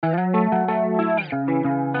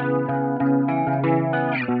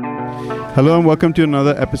Hello and welcome to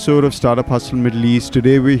another episode of Startup Hustle Middle East.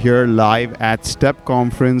 Today we're here live at STEP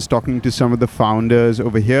Conference talking to some of the founders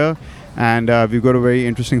over here. And we've got a very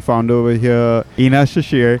interesting founder over here, Ina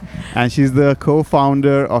Shashir, and she's the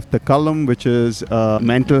co-founder of Takallam, which is a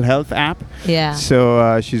mental health app. Yeah.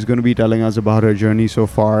 So she's going to be telling us about her journey so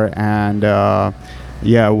far and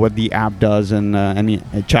what the app does and any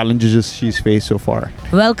challenges she's faced so far.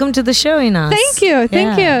 Welcome to the show, Ina. Thank you.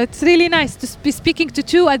 It's really nice to be speaking to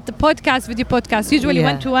two at the video podcast, usually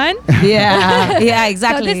one-to-one. Yeah,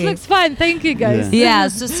 exactly. So this looks fun. Thank you, guys. Yeah,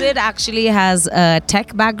 so Sid actually has a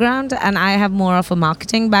tech background and I have more of a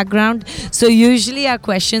marketing background. So usually our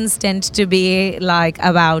questions tend to be like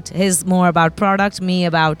more about product, me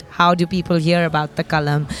about how do people hear about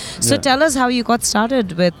Takallam. So tell us how you got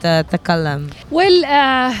started with Takallam. Well,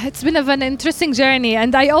 it's been an interesting journey,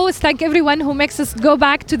 and I always thank everyone who makes us go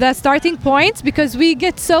back to the starting point because we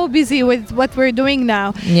get so busy with what we're doing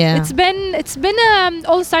now. Yeah. It's been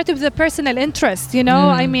all started with a personal interest, you know.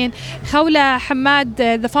 I mean, Khawla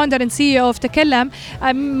Hamad, the founder and CEO of Takallam,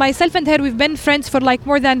 myself and her, we've been friends for like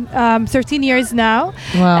more than 13 years now.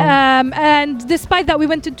 Wow. And despite that, we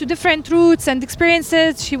went into different routes and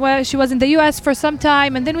experiences. She was in the US for some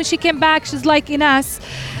time, and then when she came back, she's like, Inas,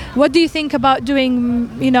 what do you think about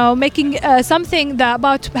doing, making something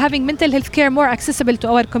about having mental health care more accessible to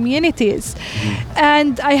our communities?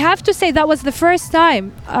 And I have to say that was the first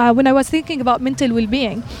time when I was thinking about mental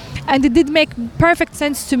well-being. And it did make perfect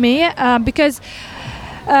sense to me because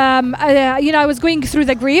I was going through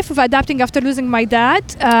the grief of adopting after losing my dad,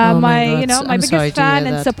 my biggest fan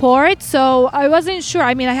and support. So I wasn't sure.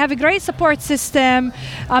 I mean, I have a great support system.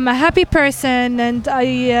 I'm a happy person and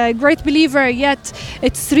a great believer. Yet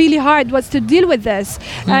it's really hard to deal with this.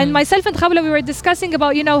 And myself and Khawla, we were discussing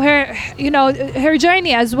about her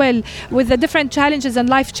journey as well with the different challenges and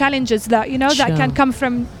life challenges that that can come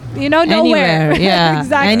from nowhere. Anywhere, yeah.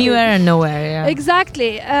 Exactly. Anywhere and nowhere, yeah.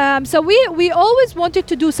 Exactly. So we always wanted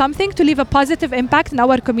to do something to leave a positive impact in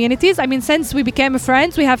our communities. I mean, since we became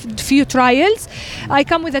friends, we have few trials. I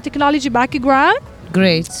come with a technology background.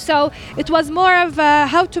 Great. So it was more of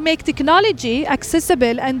how to make technology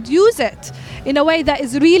accessible and use it in a way that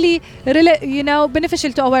is really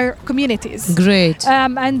beneficial to our communities. Great.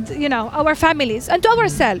 And our families and to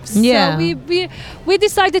ourselves. Yeah. So we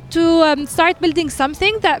decided to start building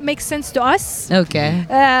something that makes sense to us. Okay.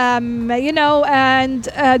 And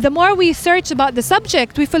the more we search about the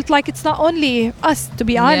subject, we felt like it's not only us, to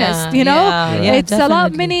be honest. It's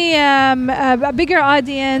definitely. a bigger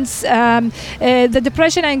audience. The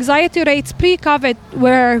depression and anxiety rates pre-COVID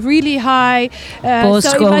were really high.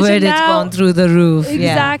 Post-COVID, it's gone through the roof.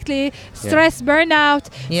 Exactly. Stress, burnout.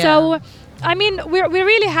 Yeah. So I mean, we're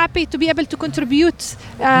really happy to be able to contribute,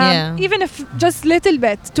 even if just little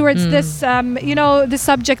bit, towards this, this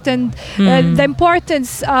subject and the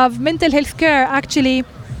importance of mental health care. Actually,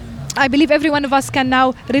 I believe every one of us can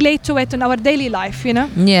now relate to it in our daily life,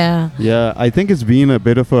 Yeah. Yeah, I think it's been a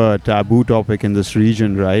bit of a taboo topic in this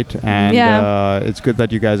region, right? And it's good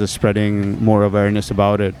that you guys are spreading more awareness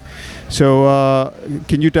about it. So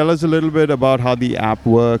can you tell us a little bit about how the app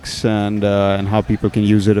works and how people can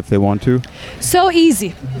use it if they want to? So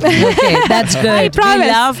easy. Okay, that's good. I promise.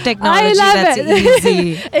 We love technology I love that's it.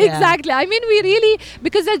 easy. Exactly. Yeah. I mean, we really,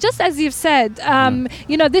 because just as you've said,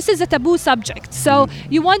 this is a taboo subject. So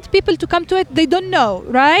you want people to come to it, they don't know,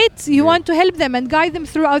 right? You want to help them and guide them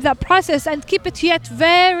throughout that process and keep it yet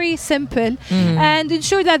very simple and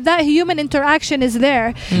ensure that human interaction is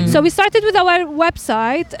there. So we started with our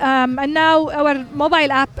website and now our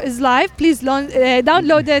mobile app is live. Please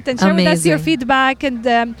download it and share with us your feedback and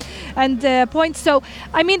points. So,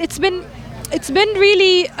 I mean, it's been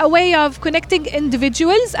really a way of connecting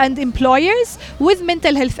individuals and employers with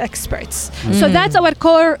mental health experts. So that's our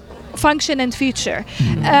core function and feature.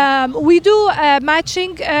 We do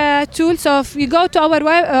matching tools. So if you go to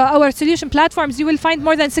our solution platforms, you will find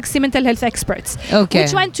more than 60 mental health experts. Okay.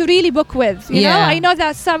 Which one to really book with? You know, I know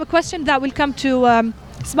that's some question that will come to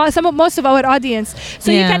most of our audience.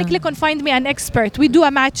 So you can click on Find Me an Expert. We do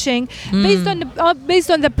a matching based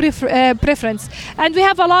on the preference, and we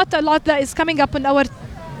have a lot that is coming up on our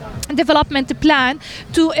development plan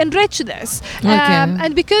to enrich this.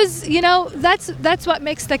 And because that's what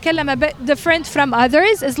makes Takallam a bit different from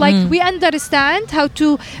others, is like we understand how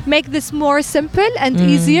to make this more simple and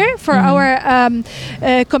easier for our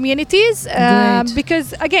communities,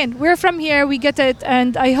 because again, we're from here, we get it,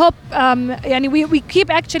 and I hope we keep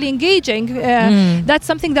actually engaging. That's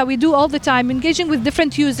something that we do all the time, engaging with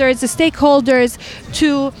different users, the stakeholders,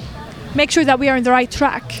 to make sure that we are on the right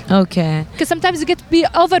track. Okay. Because sometimes you get to be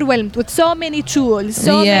overwhelmed with so many tools,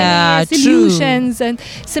 so Yeah, many solutions, and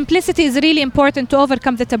simplicity is really important to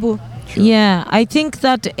overcome the taboo. Yeah, I think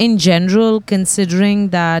that in general, considering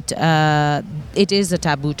that it is a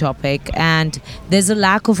taboo topic and there's a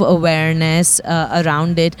lack of awareness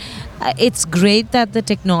around it, it's great that the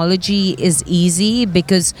technology is easy,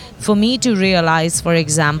 because for me to realize, for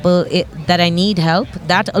example, that I need help,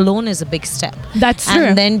 that alone is a big step. That's true.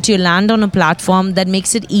 And then to land on a platform that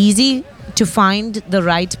makes it easy to find the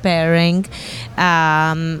right pairing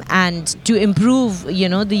and to improve,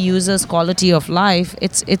 the user's quality of life,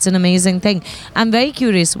 it's an amazing thing. I'm very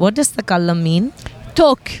curious, what does the column mean?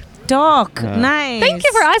 Talk. Nice. Thank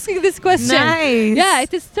you for asking this question. Nice. Yeah,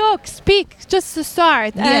 it is talk, speak, just to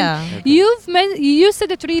start. Yeah. And you said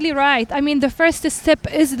it really right. I mean, the first step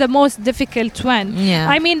is the most difficult one. Yeah.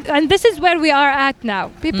 I mean, and this is where we are at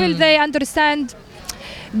now. People, they understand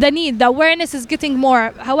the need. The awareness is getting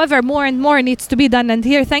more. However, more and more needs to be done. And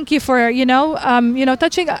here, thank you for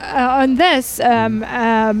touching on this.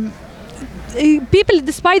 People,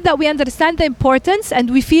 despite that, we understand the importance and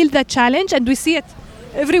we feel the challenge and we see it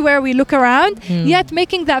everywhere we look around, yet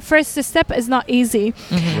making that first step is not easy.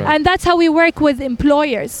 And that's how we work with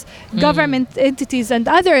employers, government entities and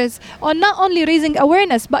others on not only raising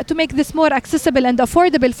awareness but to make this more accessible and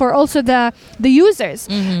affordable for also the users.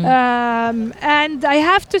 And I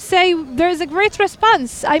have to say there's a great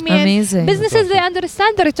response. I mean, amazing. Businesses, they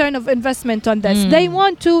understand the return of investment on this. They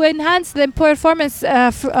want to enhance the performance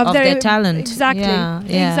of their talent. Exactly. Yeah.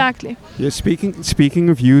 Exactly. Yeah, speaking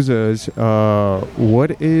of users, what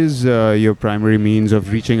is your primary means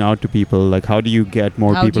of reaching out to people? Like, how do you get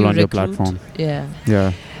more How people do you on your recruit? platform?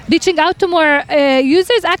 Yeah. Reaching out to more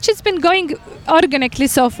users, actually it's been going organically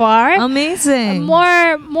so far. Amazing.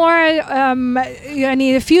 A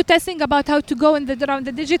few testing about how to go around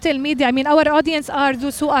the digital media. I mean, our audience are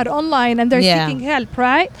those who are online and they're seeking help,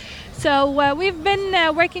 right? So we've been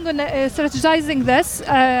working on strategizing this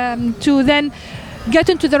to then get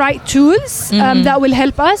into the right tools that will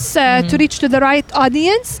help us to reach to the right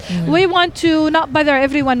audience. We want to not bother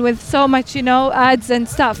everyone with so much, ads and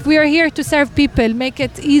stuff. We are here to serve people, make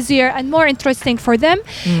it easier and more interesting for them.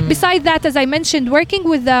 Besides that, as I mentioned, working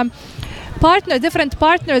with different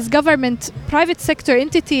partners, government, private sector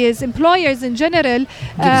entities, employers in general.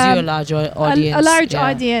 Gives you a large audience. A large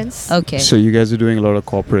audience. Okay. So you guys are doing a lot of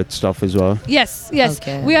corporate stuff as well? Yes.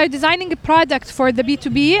 Okay. We are designing a product for the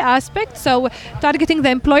B2B aspect, so targeting the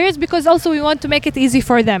employers because also we want to make it easy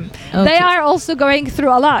for them. Okay. They are also going through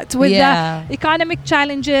a lot with the economic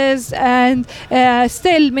challenges and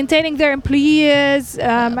still maintaining their employees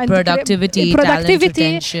and productivity, talent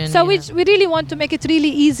retention. So we really want to make it really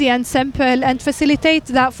easy and simple and facilitate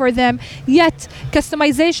that for them. Yet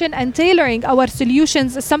customization and tailoring our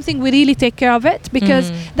solutions is something we really take care of it because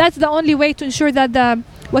that's the only way to ensure that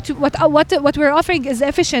what we're offering is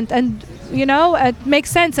efficient and it makes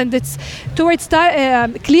sense and it's towards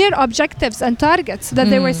clear objectives and targets that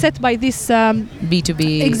they were set by this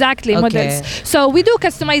B2B models. So we do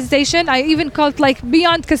customization. I even call it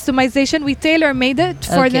beyond customization. We tailor made it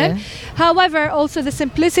for them. However, also the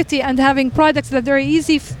simplicity and having products that are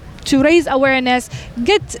easy to raise awareness,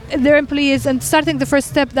 get their employees, and starting the first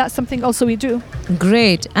step, that's something also we do.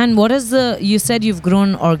 Great. And what is you said you've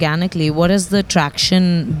grown organically. What has the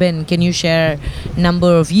traction been? Can you share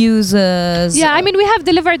number of users? Yeah, I mean, we have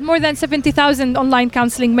delivered more than 70,000 online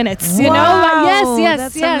counseling minutes. Wow, Yes.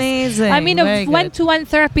 That's amazing. I mean, of one-to-one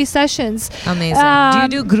therapy sessions. Amazing. Do you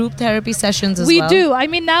do group therapy sessions as well? We do. I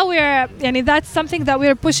mean, now that's something that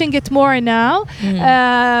we're pushing it more now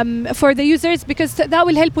for the users because that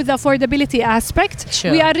will help with the affordability aspect.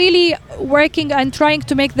 Sure. We are really working and trying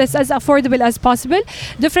to make this as affordable as possible.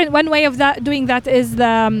 One way of doing that is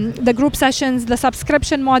the group sessions, the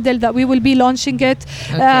subscription model that we will be launching it.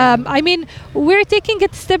 Okay. I mean, we're taking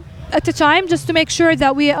it step at a time just to make sure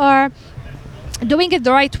that we are doing it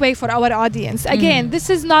the right way for our audience. Again, this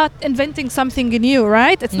is not inventing something new,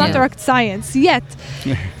 right? It's not rocket science yet.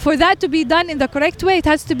 For that to be done in the correct way, it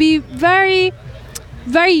has to be very,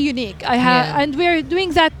 very unique. And we're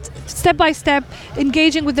doing that step by step,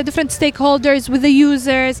 engaging with the different stakeholders, with the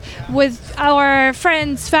users, with our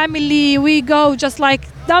friends, family. We go just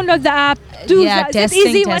download the app, do that. Is it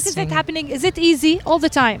easy? What is it happening? Is it easy all the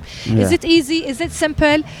time? Is it easy? Is it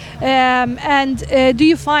simple? And do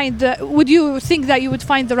you would you think that you would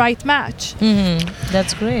find the right match?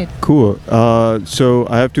 That's great. Cool. So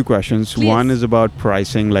I have two questions. Please. One is about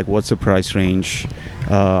pricing, what's the price range?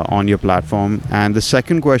 on your platform. And the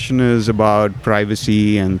second question is about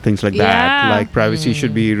privacy and things like that. Yeah. Like privacy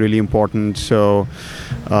should be really important. So,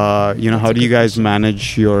 how do you guys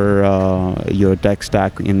manage your tech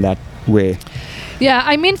stack in that way? Yeah,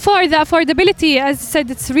 I mean, for the affordability, as I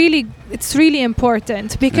said, it's really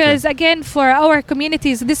important because again, for our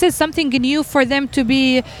communities, this is something new for them to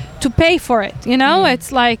pay for it.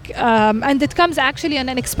 It's like, and it comes actually on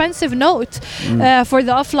an expensive note for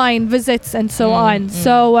the offline visits and so on.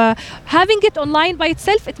 So having it online by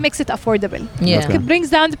itself, it makes it affordable. Yeah. Okay. It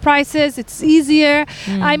brings down the prices. It's easier.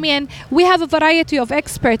 I mean, we have a variety of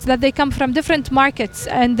experts that they come from different markets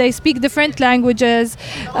and they speak different languages.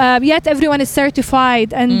 Yet everyone is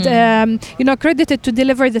certified and credited to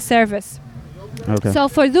deliver the service. Okay. So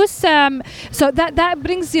for those, so that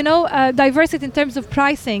brings diversity in terms of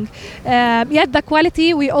pricing. Yet the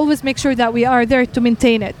quality, we always make sure that we are there to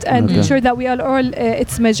maintain it and ensure that we are all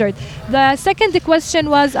it's measured. The second question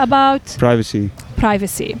was about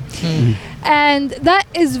privacy. And that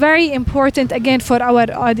is very important again for our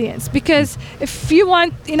audience because if you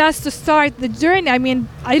want us to start the journey, I mean,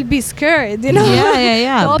 I'll be scared,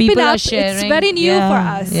 Yeah. to open People up, are sharing. it's very new for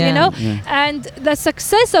us, Yeah. And the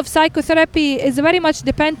success of psychotherapy is very much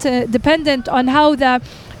dependent on how the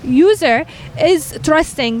user is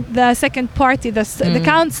trusting the second party, the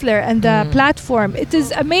counselor and the platform. It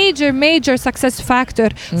is a major success factor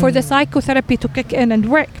for the psychotherapy to kick in and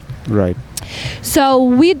work. Right. So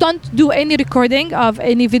we don't do any recording of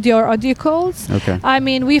any video or audio calls. Okay. I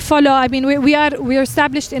mean, we are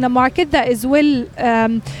established in a market that is well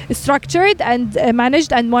structured and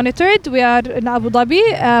managed and monitored. We are in Abu Dhabi,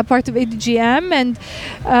 part of ADGM, and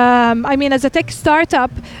I mean, as a tech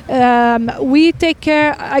startup, we take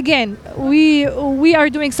care. Again, we are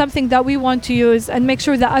doing something that we want to use and make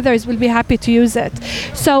sure that others will be happy to use it.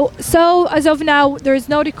 So as of now, there is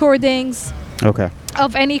no recordings. Okay.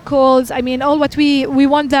 Of any calls. I mean, all what we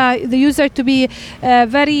want the user to be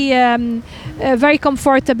very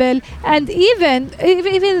comfortable, and even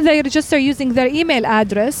they register using their email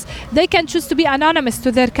address, they can choose to be anonymous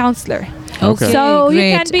to their counselor. Okay. So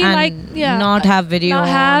great. you can be and not have video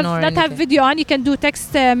not on have video on. You can do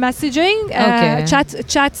text messaging, Okay.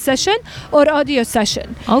 chat session or audio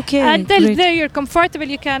session. Okay. Until great. there you're comfortable,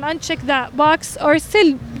 you can uncheck that box or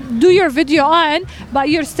still do your video on, but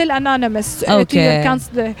you're still anonymous to your Okay.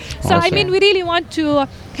 counselor. So I Awesome. mean, we really want to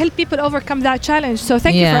help people overcome that challenge. So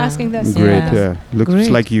thank you for Yeah. asking this. Great. Yeah. Yeah. Looks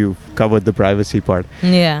Great. like you covered the privacy part.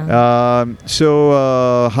 Yeah. So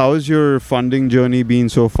how's your funding journey been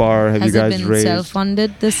so far? Have Has you it guys been raised?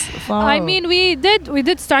 self-funded this far? I mean, we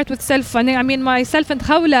did start with self-funding. I mean, myself and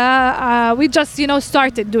Khawla, we just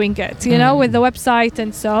started doing it, with the website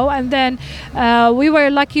and so. And then we were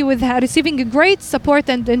lucky with receiving a great support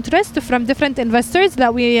and interest from different investors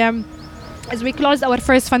that we. As we closed our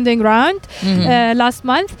first funding round last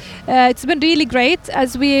month, it's been really great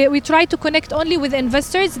as we try to connect only with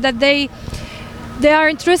investors that they are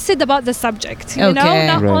interested about the subject, not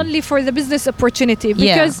Right. only for the business opportunity, Yeah.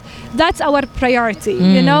 because that's our priority.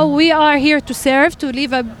 We are here to serve, to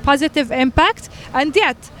leave a positive impact, and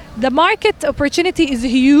yet the market opportunity is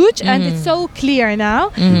huge and it's so clear now,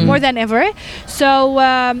 more than ever. So,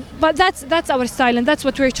 but that's our style, and that's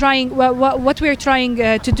what we're trying. What we're trying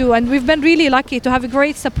to do, and we've been really lucky to have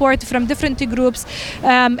great support from different groups.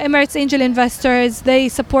 Emirates Angel Investors, they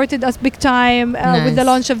supported us big time with the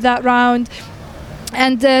Nice. launch of that round.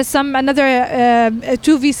 And another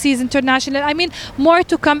two VCs international. I mean, more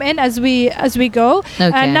to come in as we go.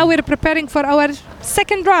 Okay. And now we're preparing for our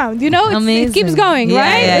second round. Amazing. It keeps going, Yeah,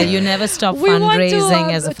 right? Yeah, you never stop We want fundraising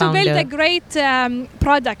as a to founder. build a great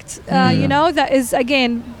product, that is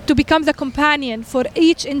again to become the companion for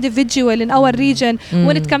each individual in our region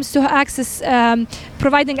when it comes to access,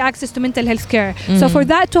 providing access to mental health care. So for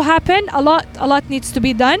that to happen, a lot needs to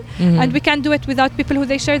be done, and we can't do it without people who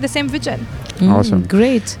they share the same vision. Awesome.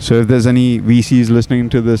 Great. So if there's any VCs listening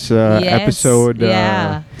to this Yes, episode,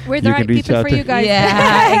 yeah. We're the You can right reach people out for to- you guys.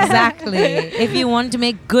 Yeah, exactly. If you want to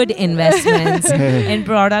make good investments in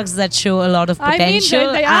products that show a lot of I mean,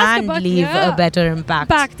 potential they asked and about- leave yeah. a better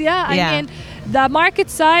impact. I mean, the market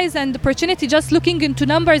size and the opportunity, just looking into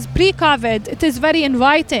numbers pre-COVID, it is very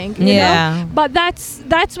inviting. You Yeah. know? But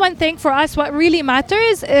that's one thing for us. What really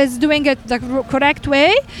matters is doing it the correct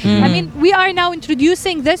way. I mean, we are now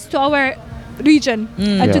introducing this to our region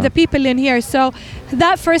and to Yeah. the people in here. So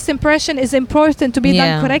that first impression is important to be done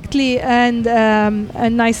Yeah. correctly and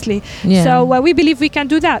nicely. Yeah. So we believe we can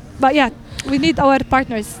do that. But yeah, We need our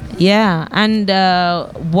partners. Yeah, and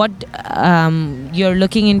what you're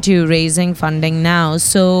looking into raising funding now.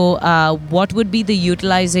 So, what would be the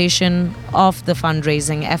utilization of the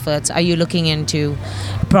fundraising efforts? Are you looking into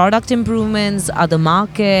product improvements, other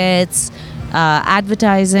markets,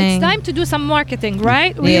 advertising? It's time to do some marketing,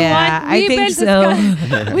 right? I think so.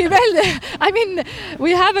 We build. I mean,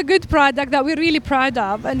 we have a good product that we're really proud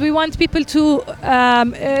of, and we want people to,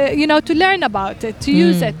 to learn about it, to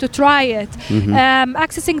use it, to try it,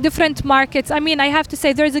 accessing different markets. I mean, I have to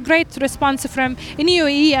say, there's a great response from in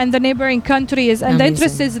UAE and the neighboring countries, and the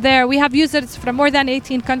interest is there. We have users from more than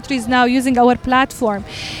 18 countries now using our platform.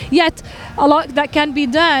 Yet, a lot that can be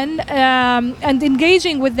done, and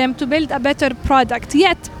engaging with them to build a better product.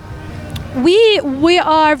 Yet we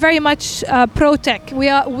are very much pro tech.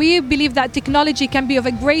 We believe that technology can be of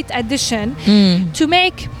a great addition to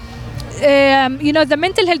make the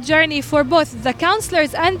mental health journey for both the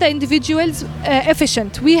counselors and the individuals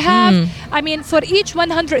efficient. We have, I mean, for each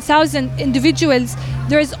 100,000 individuals,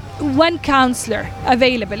 there is one counselor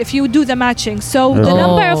available if you do the matching. So the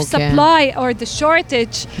number of supply or the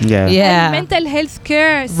shortage and mental health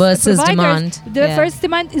care versus demand. The first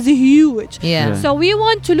demand is huge. So we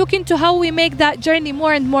want to look into how we make that journey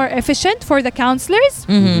more and more efficient for the counselors.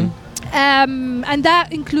 And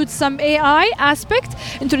that includes some AI aspect,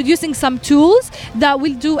 introducing some tools that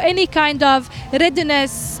will do any kind of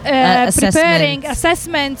readiness, preparing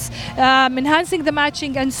assessments, enhancing the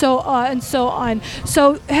matching, and so on.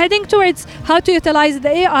 So heading towards how to utilize the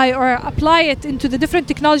AI or apply it into the different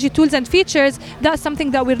technology tools and features, that's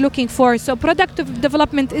something that we're looking for. So product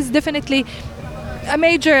development is definitely a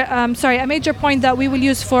major point that we will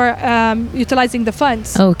use for utilizing the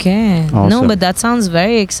funds. Okay. Awesome. No, but that sounds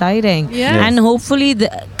very exciting. Yeah. And hopefully,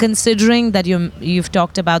 considering that you've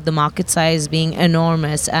talked about the market size being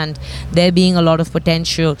enormous and there being a lot of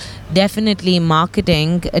potential, definitely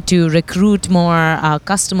marketing to recruit more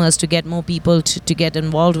customers, to get more people to get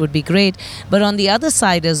involved would be great. But on the other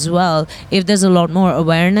side as well, if there's a lot more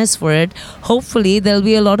awareness for it, hopefully there'll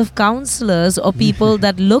be a lot of counselors or people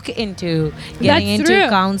that look into getting into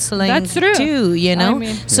counseling too, you know. I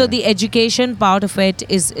mean, so the education part of it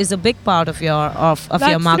is a big part of your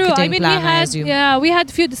marketing plan, I assume. We had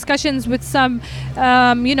a few discussions with some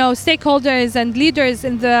stakeholders and leaders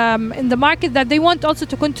in the market that they want also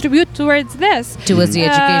to contribute towards this. Towards the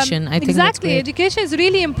education. I think exactly. Education is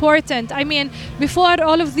really important. I mean, before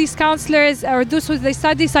all of these counselors or those who they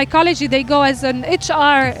study psychology, they go as an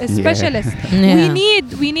HR specialist.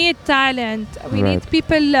 We need talent. We need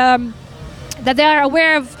people that they are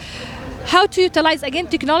aware of how to utilize again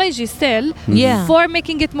technology still for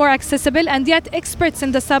making it more accessible, and yet experts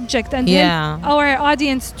in the subject, and help our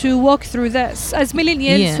audience to walk through this as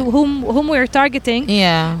millennials whom we're targeting.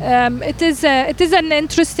 It is an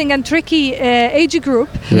interesting and tricky age group,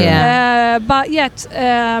 but yet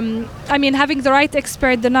I mean, having the right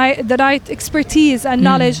expert, the right expertise and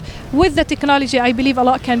knowledge with the technology, I believe a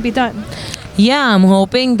lot can be done. Yeah, I'm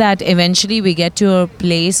hoping that eventually we get to a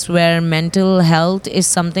place where mental health is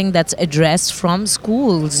something that's addressed from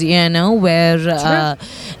schools, you know, where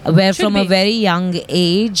from a very young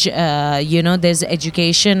age, there's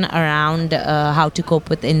education around how to cope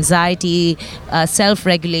with anxiety,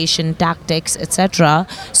 self-regulation tactics, etc.,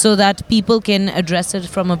 so that people can address it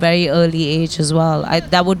from a very early age as well.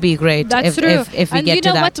 That would be great. That's true. If we get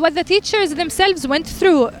to that. What the teachers themselves went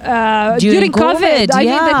through during COVID. I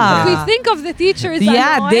mean, if we think of the teachers,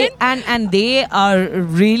 they are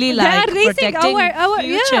really like protecting our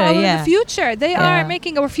future. They are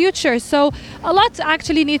making our future. So a lot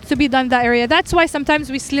actually needs to be done in that area. That's why sometimes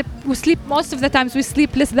we sleep. Most of the times we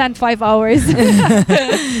sleep less than 5 hours.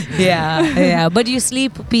 But you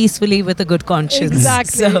sleep peacefully with a good conscience.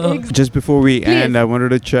 Exactly. So. Just before we end, I wanted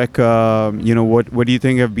to check, what do you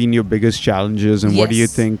think have been your biggest challenges, and what do you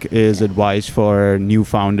think is advice for new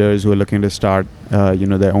founders who are looking to start,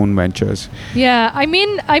 their own ventures? Yeah, I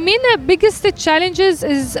mean, the biggest challenges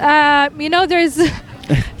is, there's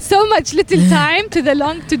so much little time to the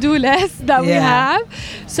long to-do list that we have.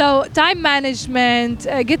 So time management,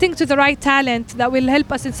 getting to the right talent that will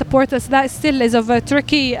help us and support us, that still is of a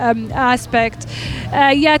tricky aspect.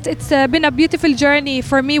 Yet it's been a beautiful journey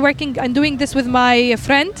for me working and doing this with my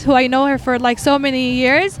friend, who I know her for like so many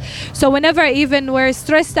years. So whenever even we're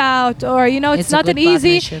stressed out or, it's not an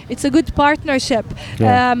easy, it's a good partnership.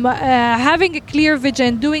 Having a clear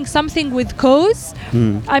vision, doing something with cause.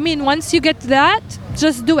 I mean, once you get that,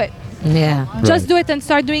 just do it. Just do it and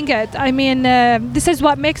start doing it. I mean, this is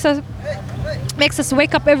what makes us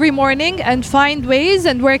wake up every morning and find ways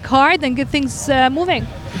and work hard and get things moving.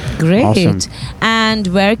 Great. Awesome. And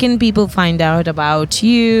where can people find out about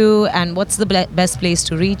you? And what's the best place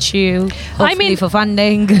to reach you? Hopefully for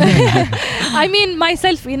funding. I mean,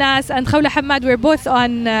 myself, Inas, and Khawla Hamad, we're both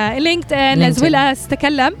on LinkedIn as well as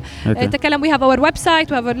Takallam. Okay. Takallam, we have our website,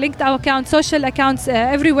 we have our LinkedIn account, social accounts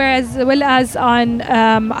everywhere, as well as on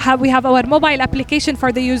we have our mobile application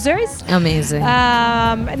for the users. Amazing.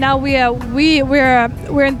 Now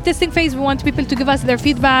we're in testing phase. We want people to give us their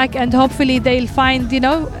feedback, and hopefully they'll find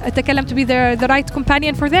Takallam to be the right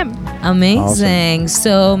companion for them. Amazing. Awesome.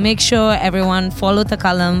 So make sure everyone follow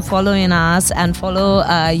Takallam, follow Inas, and follow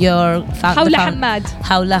your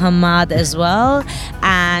Khawla Hamad as well.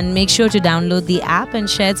 And make sure to download the app and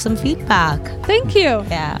share some feedback. Thank you.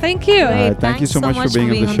 Yeah. Thank you. Thank you so much for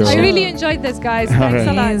being on the show. I really enjoyed this, guys. Thanks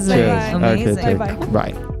a lot. Amazing. Bye-bye. Amazing.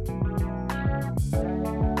 Bye-bye. Bye.